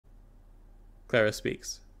Clara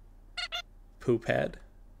speaks. Poop head?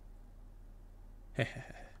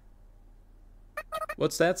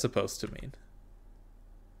 What's that supposed to mean?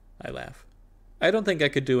 I laugh. I don't think I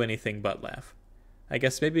could do anything but laugh. I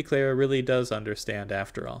guess maybe Clara really does understand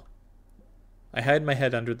after all. I hide my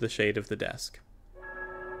head under the shade of the desk.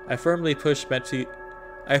 I firmly push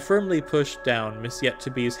down Miss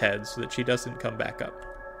Yet-to-Be's head so that she doesn't come back up.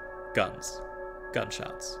 Guns.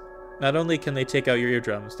 Gunshots. Not only can they take out your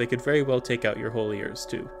eardrums, they could very well take out your whole ears,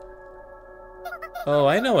 too. Oh,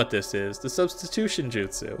 I know what this is. The substitution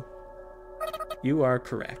jutsu. You are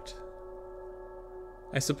correct.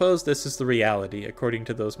 I suppose this is the reality, according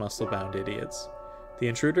to those muscle-bound idiots. The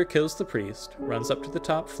intruder kills the priest, runs up to the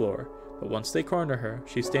top floor, but once they corner her,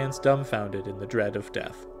 she stands dumbfounded in the dread of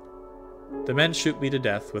death. The men shoot me to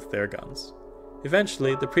death with their guns.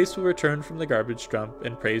 Eventually, the priest will return from the garbage dump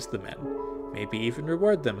and praise the men, maybe even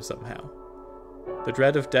reward them somehow. The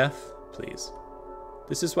dread of death, please.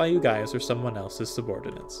 This is why you guys are someone else's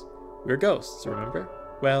subordinates. We're ghosts, remember?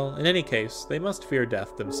 Well, in any case, they must fear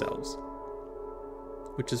death themselves.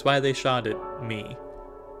 Which is why they shot at me.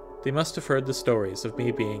 They must have heard the stories of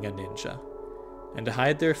me being a ninja. And to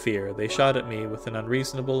hide their fear, they shot at me with an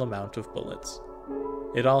unreasonable amount of bullets.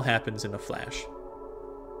 It all happens in a flash.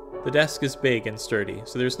 The desk is big and sturdy,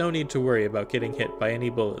 so there's no need to worry about getting hit by any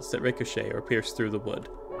bullets that ricochet or pierce through the wood.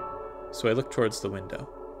 So I look towards the window.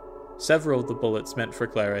 Several of the bullets meant for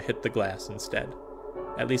Clara hit the glass instead.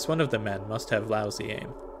 At least one of the men must have lousy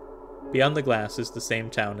aim. Beyond the glass is the same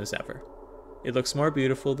town as ever. It looks more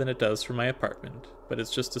beautiful than it does from my apartment, but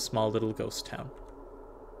it's just a small little ghost town.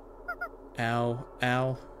 Ow,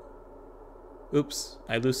 ow. Oops,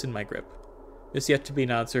 I loosen my grip. Miss Yet-to-Be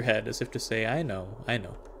nods her head as if to say, I know, I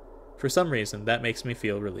know. For some reason, that makes me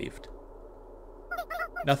feel relieved.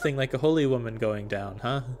 Nothing like a holy woman going down,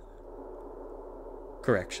 huh?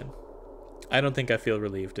 Correction. I don't think I feel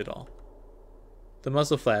relieved at all. The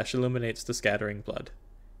muzzle flash illuminates the scattering blood.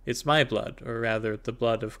 It's my blood, or rather, the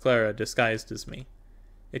blood of Clara disguised as me.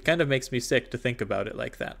 It kind of makes me sick to think about it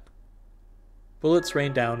like that. Bullets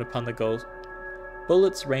rain down upon the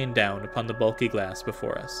bulky glass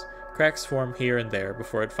before us. Cracks form here and there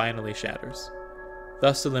before it finally shatters,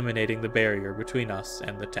 thus eliminating the barrier between us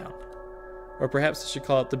and the town. Or perhaps I should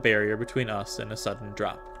call it the barrier between us and a sudden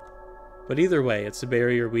drop. But either way, it's a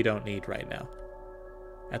barrier we don't need right now.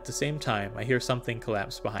 At the same time, I hear something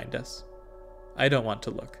collapse behind us. I don't want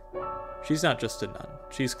to look. She's not just a nun,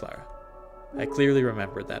 she's Clara. I clearly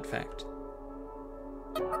remember that fact.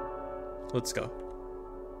 Let's go.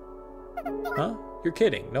 Huh? You're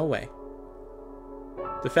kidding, no way.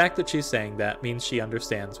 The fact that she's saying that means she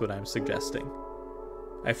understands what I'm suggesting.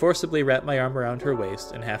 I forcibly wrap my arm around her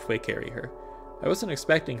waist and halfway carry her. I wasn't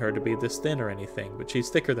expecting her to be this thin or anything, but she's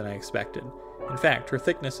thicker than I expected. In fact, her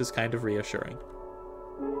thickness is kind of reassuring.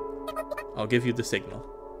 I'll give you the signal.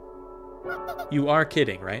 You are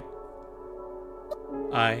kidding, right?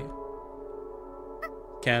 I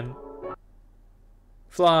can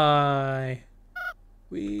fly.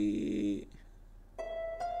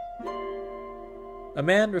 A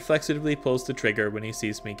man reflexively pulls the trigger when he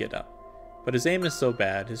sees me get up, but his aim is so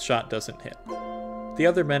bad his shot doesn't hit. The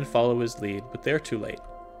other men follow his lead, but they're too late.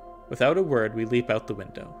 Without a word, we leap out the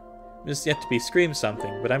window. Miss Yet-to-Be screams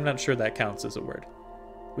something, but I'm not sure that counts as a word.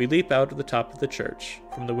 We leap out of the top of the church,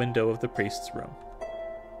 from the window of the priest's room.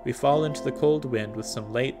 We fall into the cold wind with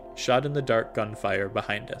some late, shot-in-the-dark gunfire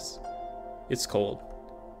behind us. It's cold.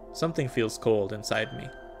 Something feels cold inside me.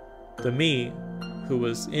 The me, who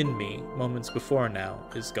was in me moments before now,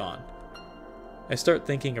 is gone. I start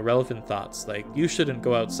thinking irrelevant thoughts like, you shouldn't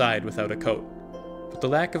go outside without a coat. But the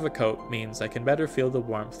lack of a coat means I can better feel the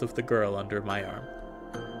warmth of the girl under my arm.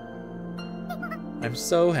 I'm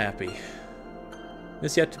so happy.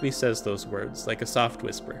 Miss Yet-to-Be says those words, like a soft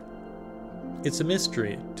whisper. It's a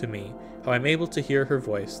mystery, to me, how I'm able to hear her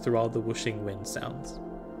voice through all the whooshing wind sounds.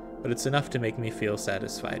 But it's enough to make me feel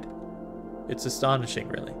satisfied. It's astonishing,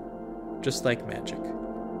 really. Just like magic.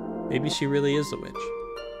 Maybe she really is a witch.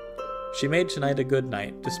 She made tonight a good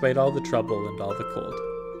night, despite all the trouble and all the cold.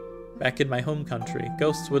 Back in my home country,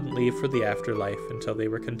 ghosts wouldn't leave for the afterlife until they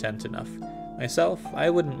were content enough. Myself, I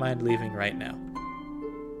wouldn't mind leaving right now.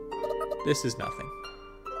 This is nothing.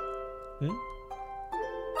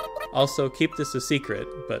 Also, keep this a secret,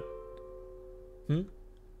 but...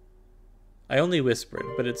 I only whispered,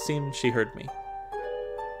 but it seemed she heard me.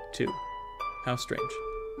 Too. How strange.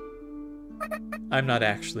 I'm not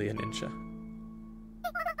actually a ninja.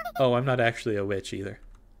 Oh, I'm not actually a witch either.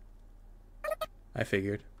 I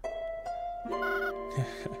figured.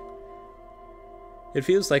 It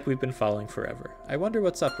feels like we've been falling forever. I wonder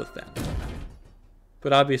what's up with that.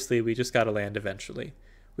 but obviously we just gotta land eventually.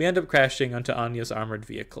 We end up crashing onto Anya's armored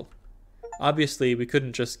vehicle. Obviously, we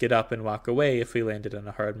couldn't just get up and walk away if we landed on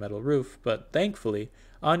a hard metal roof, but thankfully,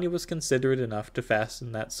 Anya was considerate enough to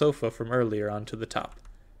fasten that sofa from earlier onto the top.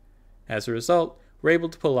 As a result, we're able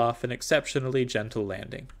to pull off an exceptionally gentle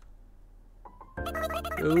landing.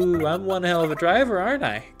 Ooh, I'm one hell of a driver, aren't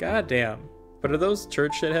I? Goddamn. But are those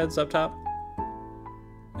church shitheads up top?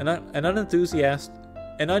 An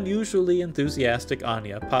unusually enthusiastic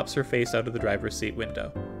Anya pops her face out of the driver's seat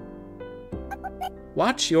window.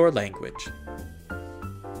 Watch your language.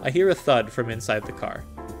 I hear a thud from inside the car.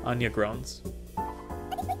 Anya groans.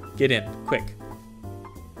 Get in, quick.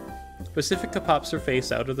 Pacifica pops her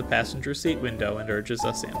face out of the passenger seat window and urges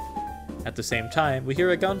us in. At the same time, we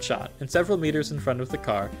hear a gunshot, and several meters in front of the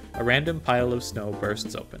car, a random pile of snow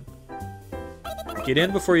bursts open. Get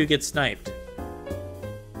in before you get sniped.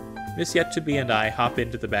 Miss Yet-to-Be and I hop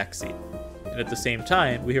into the back seat, and at the same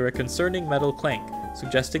time, we hear a concerning metal clank,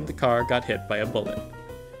 suggesting the car got hit by a bullet.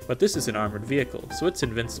 But this is an armored vehicle, so it's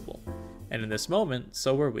invincible. And in this moment,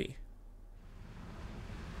 so were we.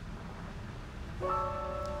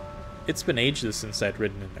 It's been ages since I'd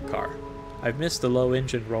ridden in a car. I've missed the low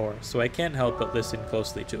engine roar, so I can't help but listen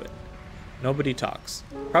closely to it. Nobody talks,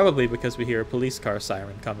 probably because we hear a police car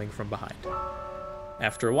siren coming from behind.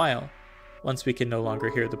 After a while, once we can no longer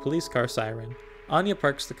hear the police car siren, Anya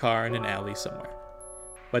parks the car in an alley somewhere.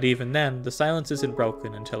 But even then, the silence isn't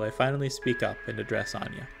broken until I finally speak up and address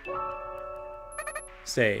Anya.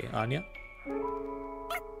 Say, Anya?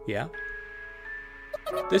 Yeah?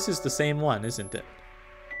 This is the same one, isn't it?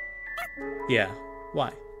 Yeah.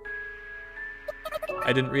 Why?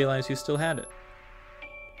 I didn't realize you still had it.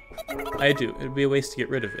 I do. It'd be a waste to get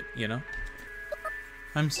rid of it, you know?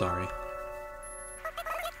 I'm sorry.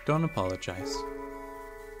 Don't apologize.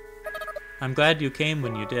 I'm glad you came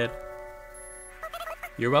when you did.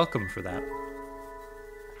 You're welcome for that.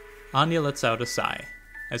 Anya lets out a sigh,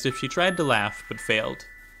 as if she tried to laugh but failed.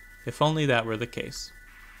 If only that were the case.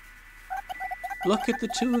 Look at the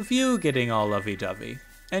two of you getting all lovey-dovey.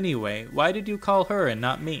 Anyway, why did you call her and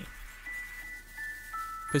not me?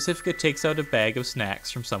 Pacifica takes out a bag of snacks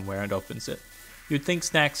from somewhere and opens it. You'd think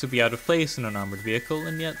snacks would be out of place in an armored vehicle,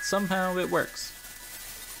 and yet somehow it works.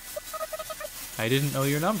 I didn't know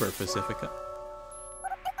your number, Pacifica.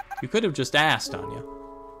 You could have just asked, Anya.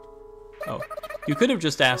 Oh, you could have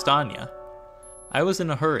just asked Anya. I was in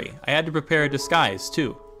a hurry. I had to prepare a disguise,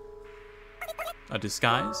 too. A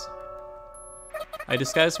disguise? I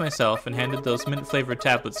disguised myself and handed those mint-flavored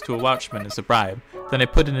tablets to a watchman as a bribe. Then I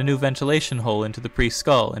put in a new ventilation hole into the priest's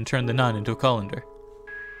skull and turned the nun into a colander.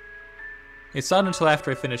 It's not until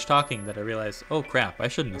after I finished talking that I realized, oh crap, I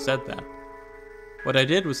shouldn't have said that. What I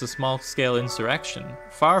did was a small-scale insurrection,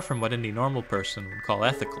 far from what any normal person would call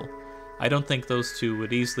ethical. I don't think those two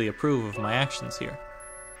would easily approve of my actions here.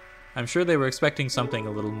 I'm sure they were expecting something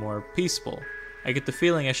a little more peaceful. I get the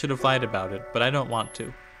feeling I should have lied about it, but I don't want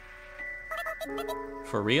to.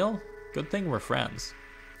 For real? Good thing we're friends.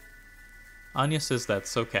 Anya says that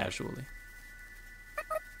so casually.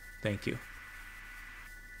 Thank you.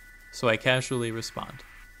 So I casually respond.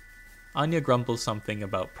 Anya grumbles something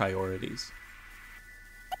about priorities.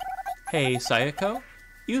 Hey, Sayako,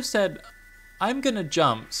 you said, I'm gonna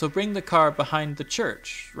jump, so bring the car behind the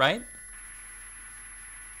church, right?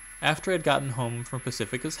 After I'd gotten home from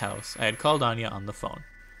Pacifica's house, I had called Anya on the phone.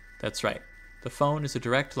 That's right, the phone is a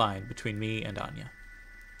direct line between me and Anya.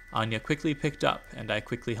 Anya quickly picked up, and I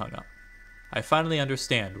quickly hung up. I finally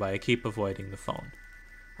understand why I keep avoiding the phone.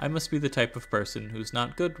 I must be the type of person who's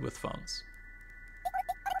not good with phones.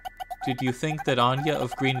 Did you think that Anya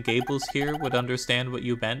of Green Gables here would understand what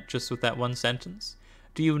you meant just with that one sentence?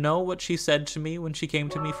 Do you know what she said to me when she came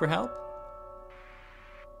to me for help?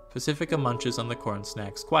 Pacifica munches on the corn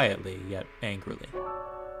snacks quietly, yet angrily.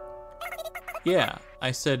 Yeah,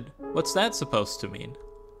 I said, what's that supposed to mean?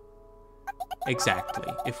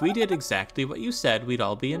 Exactly. If we did exactly what you said, we'd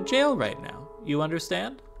all be in jail right now. You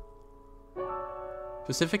understand?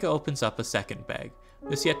 Pacifica opens up a second bag.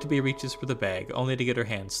 Miss Yet-to-Be reaches for the bag, only to get her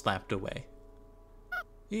hand slapped away.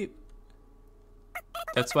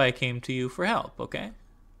 That's why I came to you for help, okay?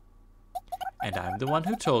 And I'm the one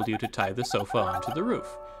who told you to tie the sofa onto the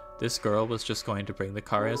roof. This girl was just going to bring the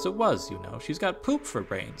car as it was, you know. She's got poop for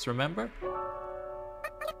brains, remember?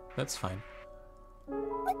 That's fine.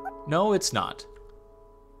 No, it's not.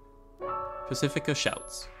 Pacifica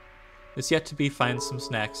shouts. Miss Yet-to-Be finds some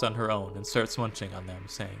snacks on her own and starts munching on them,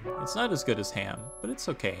 saying, it's not as good as ham, but it's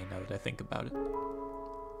okay now that I think about it.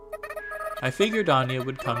 I figured Anya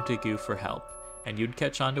would come to you for help, and you'd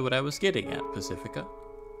catch on to what I was getting at, Pacifica.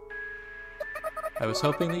 I was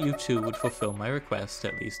hoping that you two would fulfill my request,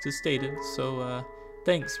 at least as stated, so,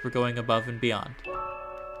 thanks for going above and beyond.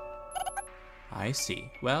 I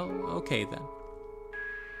see. Well, okay then.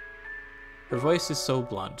 Her voice is so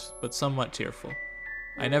blunt, but somewhat tearful.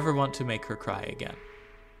 I never want to make her cry again.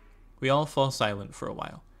 We all fall silent for a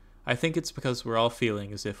while. I think it's because we're all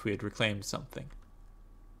feeling as if we had reclaimed something.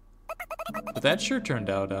 But that sure turned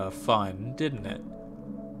out, fun, didn't it?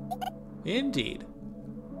 Indeed.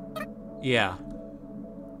 Yeah.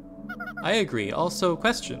 I agree. Also,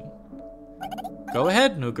 question. Go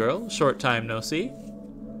ahead, new girl. Short time no see.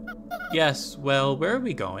 Yes, well, where are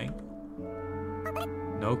we going?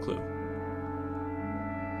 No clue.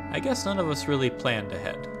 I guess none of us really planned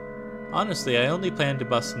ahead. Honestly, I only planned to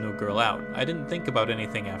bust the new girl out. I didn't think about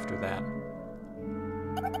anything after that.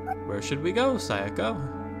 Where should we go, Sayako?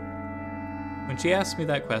 When she asks me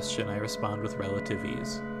that question, I respond with relative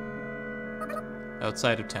ease.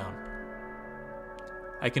 Outside of town.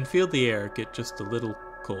 I can feel the air get just a little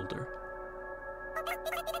colder.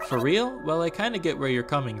 For real? Well, I kinda get where you're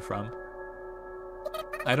coming from.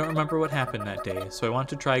 I don't remember what happened that day, so I want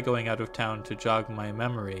to try going out of town to jog my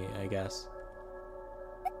memory, I guess.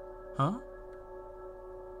 Huh?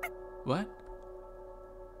 What?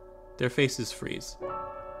 Their faces freeze.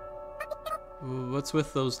 What's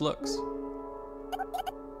with those looks?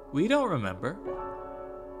 We don't remember.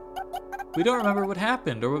 We don't remember what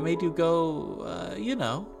happened or what made you go, you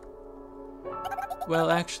know.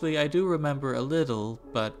 Well, actually, I do remember a little,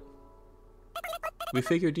 but we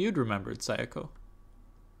figured you'd remembered, Sayako.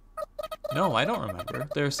 No, I don't remember.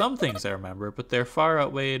 There are some things I remember, but they're far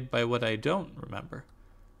outweighed by what I don't remember.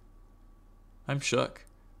 I'm shook,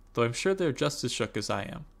 though I'm sure they're just as shook as I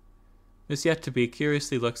am. Miss Yet-to-Be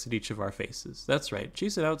curiously looks at each of our faces. That's right,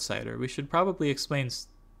 she's an outsider. We should probably explain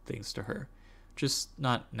things to her. Just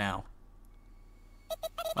not now.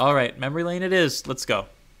 Alright, memory lane it is. Let's go.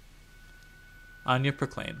 Anya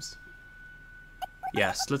proclaims.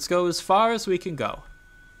 Yes, let's go as far as we can go.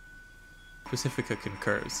 Pacifica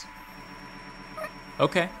concurs.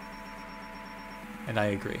 Okay. And I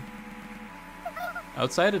agree.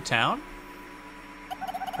 Outside of town?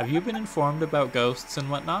 Have you been informed about ghosts and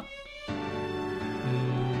whatnot?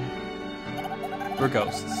 We're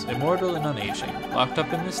ghosts, immortal and unaging, locked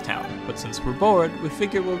up in this town, but since we're bored, we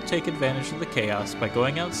figure we'll take advantage of the chaos by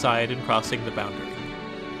going outside and crossing the boundary.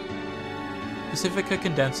 Pacifica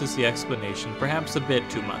condenses the explanation perhaps a bit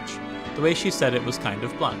too much. The way she said it was kind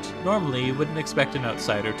of blunt. Normally, you wouldn't expect an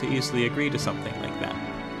outsider to easily agree to something like that.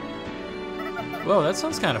 Whoa, that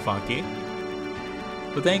sounds kind of funky.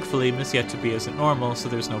 But thankfully, Miss Yet-to-Be isn't normal, so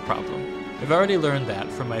there's no problem. I've already learned that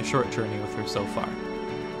from my short journey with her so far.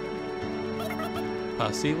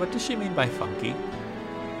 Pussy, what does she mean by funky?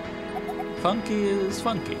 Funky is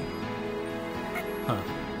funky. Huh.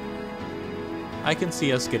 I can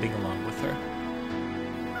see us getting along with her.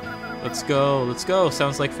 Let's go,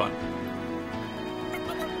 sounds like fun.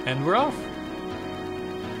 And we're off.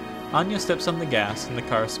 Anya steps on the gas and the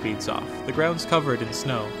car speeds off. The ground's covered in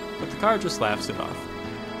snow, but the car just laughs it off.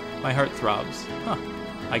 My heart throbs. Huh,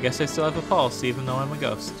 I guess I still have a pulse even though I'm a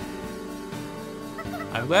ghost.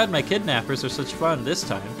 I'm glad my kidnappers are such fun this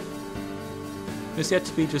time. Miss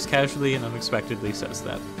Yet-to-Be just casually and unexpectedly says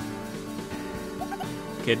that.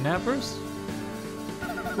 Kidnappers?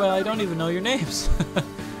 Well, I don't even know your names.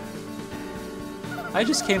 I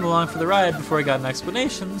just came along for the ride before I got an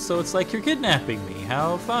explanation, so it's like you're kidnapping me.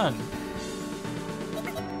 How fun.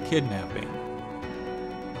 Kidnapping.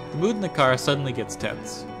 The mood in the car suddenly gets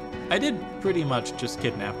tense. I did pretty much just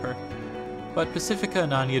kidnap her, but Pacifica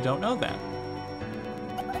and Anya don't know that.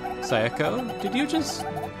 Sayako, did you just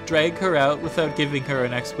drag her out without giving her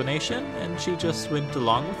an explanation, and she just went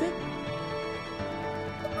along with it?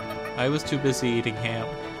 I was too busy eating ham.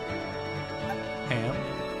 Ham?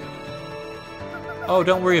 Oh,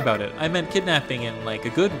 don't worry about it. I meant kidnapping in, like, a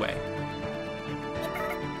good way.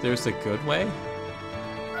 There's a good way?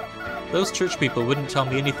 Those church people wouldn't tell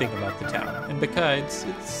me anything about the town, and besides,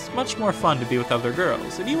 it's much more fun to be with other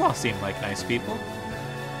girls, and you all seem like nice people.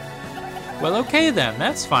 Well, okay then,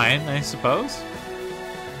 that's fine, I suppose.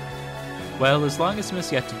 Well, as long as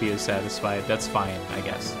Miss Yet-to-Be is satisfied, that's fine, I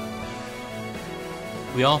guess.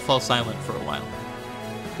 We all fall silent for a while.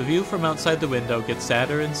 The view from outside the window gets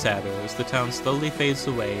sadder and sadder as the town slowly fades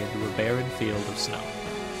away into a barren field of snow.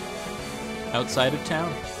 Outside of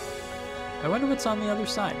town? I wonder what's on the other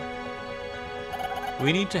side.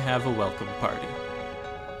 We need to have a welcome party.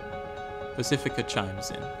 Pacifica chimes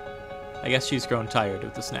in. I guess she's grown tired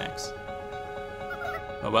of the snacks.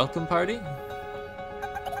 A welcome party?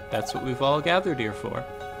 That's what we've all gathered here for.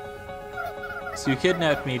 So you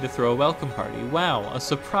kidnapped me to throw a welcome party. Wow, a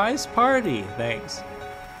surprise party! Thanks.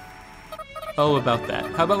 Oh, about that.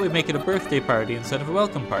 How about we make it a birthday party instead of a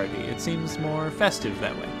welcome party? It seems more festive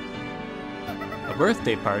that way. A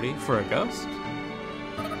birthday party for a ghost?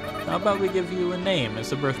 How about we give you a name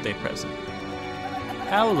as a birthday present?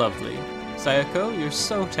 How lovely. Sayako, you're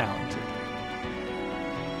so talented.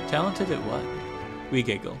 Talented at what? We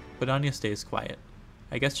giggle, but Anya stays quiet.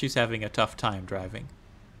 I guess she's having a tough time driving.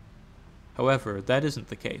 However, that isn't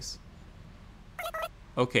the case.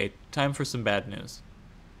 Okay, time for some bad news.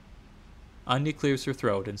 Anya clears her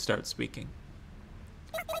throat and starts speaking.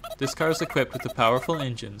 This car is equipped with a powerful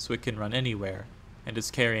engine so it can run anywhere, and is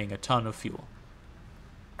carrying a ton of fuel.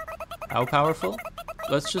 How powerful?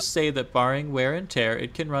 Let's just say that barring wear and tear,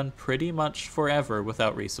 it can run pretty much forever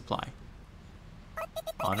without resupply.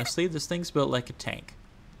 Honestly, this thing's built like a tank.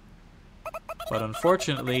 But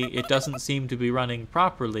unfortunately, it doesn't seem to be running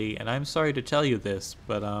properly, and I'm sorry to tell you this,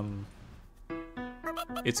 but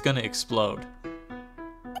it's gonna explode.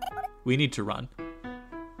 We need to run.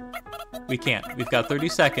 We can't. We've got 30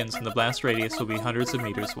 seconds, and the blast radius will be hundreds of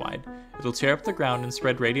meters wide. It'll tear up the ground and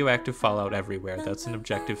spread radioactive fallout everywhere. That's an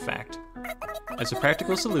objective fact. As a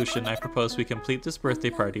practical solution, I propose we complete this birthday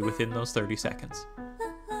party within those 30 seconds.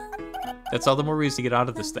 That's all the more reason to get out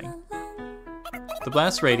of this thing. The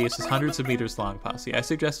blast radius is hundreds of meters long, Posse. I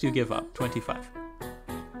suggest you give up. 25.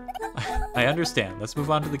 I understand. Let's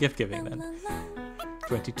move on to the gift giving then.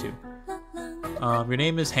 22. Your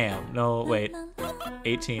name is Ham. No, wait.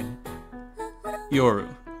 18. Yoru.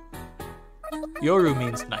 Yoru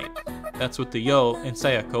means night. That's what the Yo in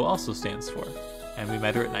Sayako also stands for. And we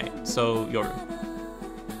met her at night, so Yoru.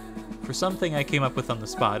 For something I came up with on the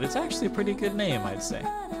spot, it's actually a pretty good name, I'd say.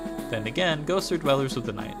 Then again, ghosts are dwellers of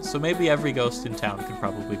the night, so maybe every ghost in town can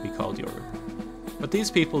probably be called Yoru. But these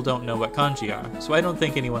people don't know what kanji are, so I don't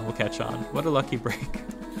think anyone will catch on. What a lucky break.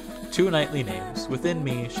 2 knightly names. Within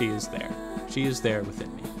me, she is there. She is there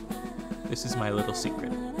within me. This is my little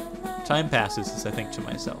secret. Time passes as I think to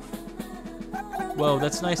myself. Whoa,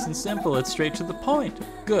 that's nice and simple. It's straight to the point.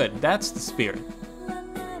 Good, that's the spirit.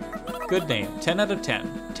 Good name. 10 out of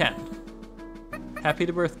 10. 10. Happy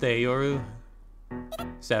birthday, Yoru.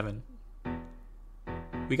 7.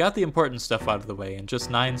 We got the important stuff out of the way in just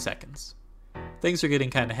 9 seconds. Things are getting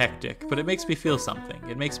kinda hectic, but it makes me feel something.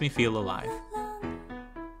 It makes me feel alive.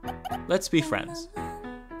 Let's be friends.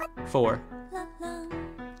 4.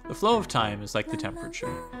 The flow of time is like the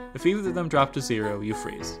temperature. If either of them drop to 0, you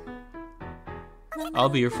freeze. I'll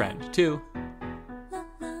be your friend. 2.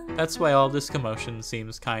 That's why all this commotion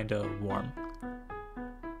seems kinda warm.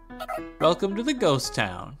 Welcome to the ghost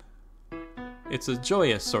town. It's a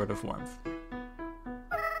joyous sort of warmth.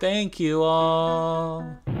 Thank you all.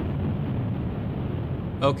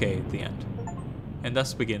 Okay, the end. And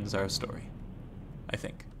thus begins our story. I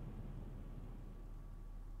think.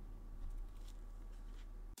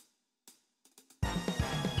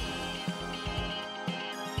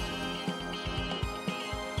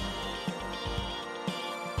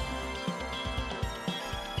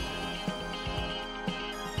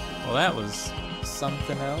 Well, that was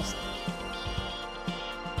something else.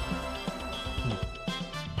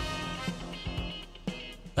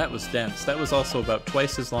 That was dense. That was also about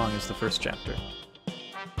twice as long as the first chapter.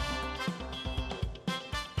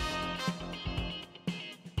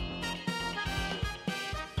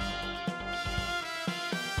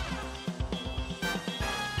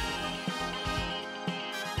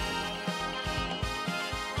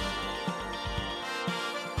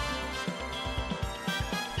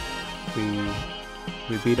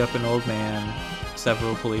 We beat up an old man,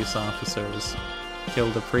 several police officers,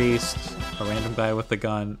 killed a priest, a random guy with a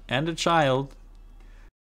gun, and a child.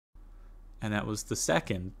 And that was the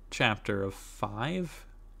second chapter of 5?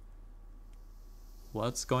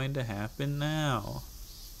 What's going to happen now?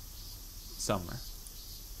 Summer.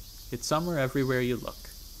 It's summer everywhere you look.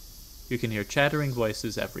 You can hear chattering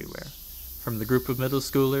voices everywhere, from the group of middle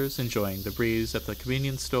schoolers enjoying the breeze at the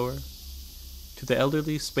convenience store, to the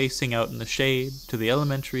elderly spacing out in the shade, to the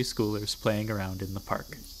elementary schoolers playing around in the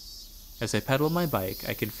park. As I pedal my bike,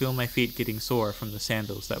 I can feel my feet getting sore from the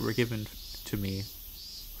sandals that were given to me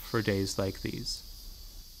for days like these.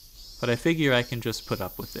 But I figure I can just put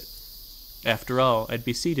up with it. After all, I'd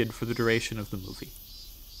be seated for the duration of the movie.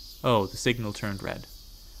 Oh, the signal turned red.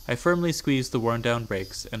 I firmly squeeze the worn-down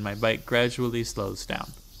brakes, and my bike gradually slows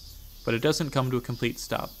down. But it doesn't come to a complete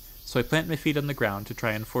stop, so I plant my feet on the ground to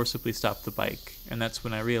try and forcibly stop the bike, and that's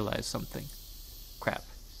when I realize something. Crap.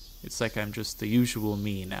 It's like I'm just the usual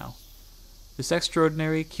me now. This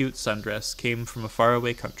extraordinary, cute sundress came from a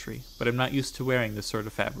faraway country, but I'm not used to wearing this sort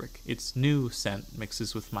of fabric. Its new scent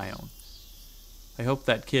mixes with my own. I hope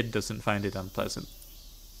that kid doesn't find it unpleasant.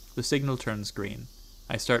 The signal turns green.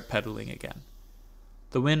 I start pedaling again.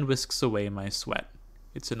 The wind whisks away my sweat.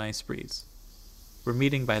 It's a nice breeze. We're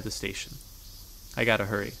meeting by the station. I gotta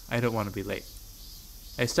hurry. I don't want to be late.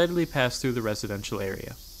 I steadily pass through the residential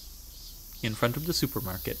area, in front of the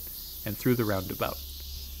supermarket, and through the roundabout.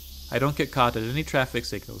 I don't get caught at any traffic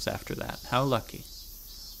signals after that. How lucky.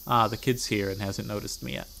 Ah, the kid's here and hasn't noticed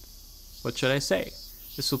me yet. What should I say?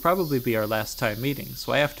 This will probably be our last time meeting,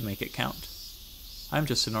 so I have to make it count. I'm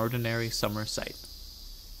just an ordinary summer sight.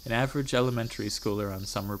 An average elementary schooler on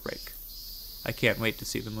summer break. I can't wait to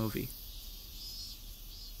see the movie.